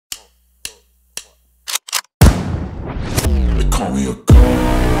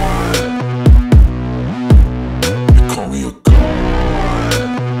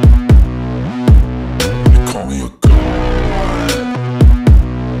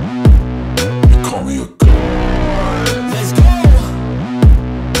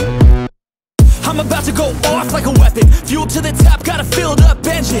about to go off like a weapon. Fuel to the top, got a filled up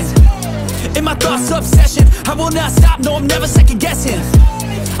engine. In my thoughts, obsession, I will not stop, no, I'm never second guessing.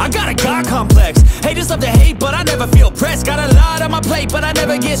 I got a God complex, haters love to hate, but I never feel pressed. Got a lot on my plate, but I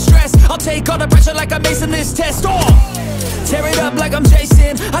never get stressed. I'll take all the pressure like I'm acing this test. Tear it up like I'm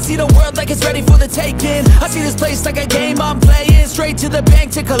Jason. I see the world like it's ready for the taking. I see this place like a game I'm playing. Straight to the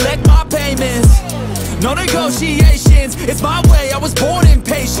bank to collect my payments. No negotiations, it's my way, I was born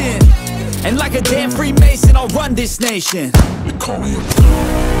impatient. And like a damn Freemason, I'll run this nation. They call me a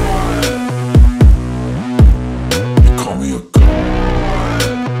god. They call me a god.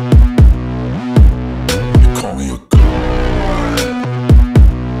 They call me a god.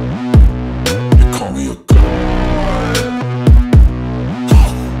 They call me a god.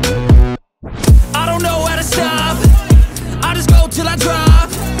 I don't know how to stop, I just go till I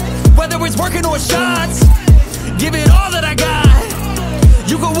drop. Whether it's working or shots, give it all that I got.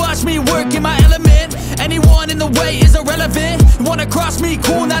 You can watch me work in my element. Anyone in the way is irrelevant. You wanna cross me,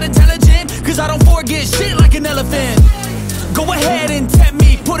 cool, not intelligent, cause I don't forget shit like an elephant. Go ahead and tempt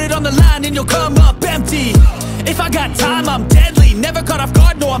me, put it on the line and you'll come up empty. If I got time, I'm deadly. Never caught off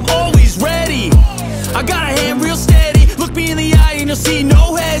guard, no, I'm always ready. I got a hand real steady. Look me in the eye and you'll see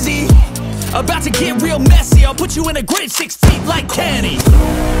no hezzy. About to get real messy, I'll put you in a grave 6 feet like Kenny.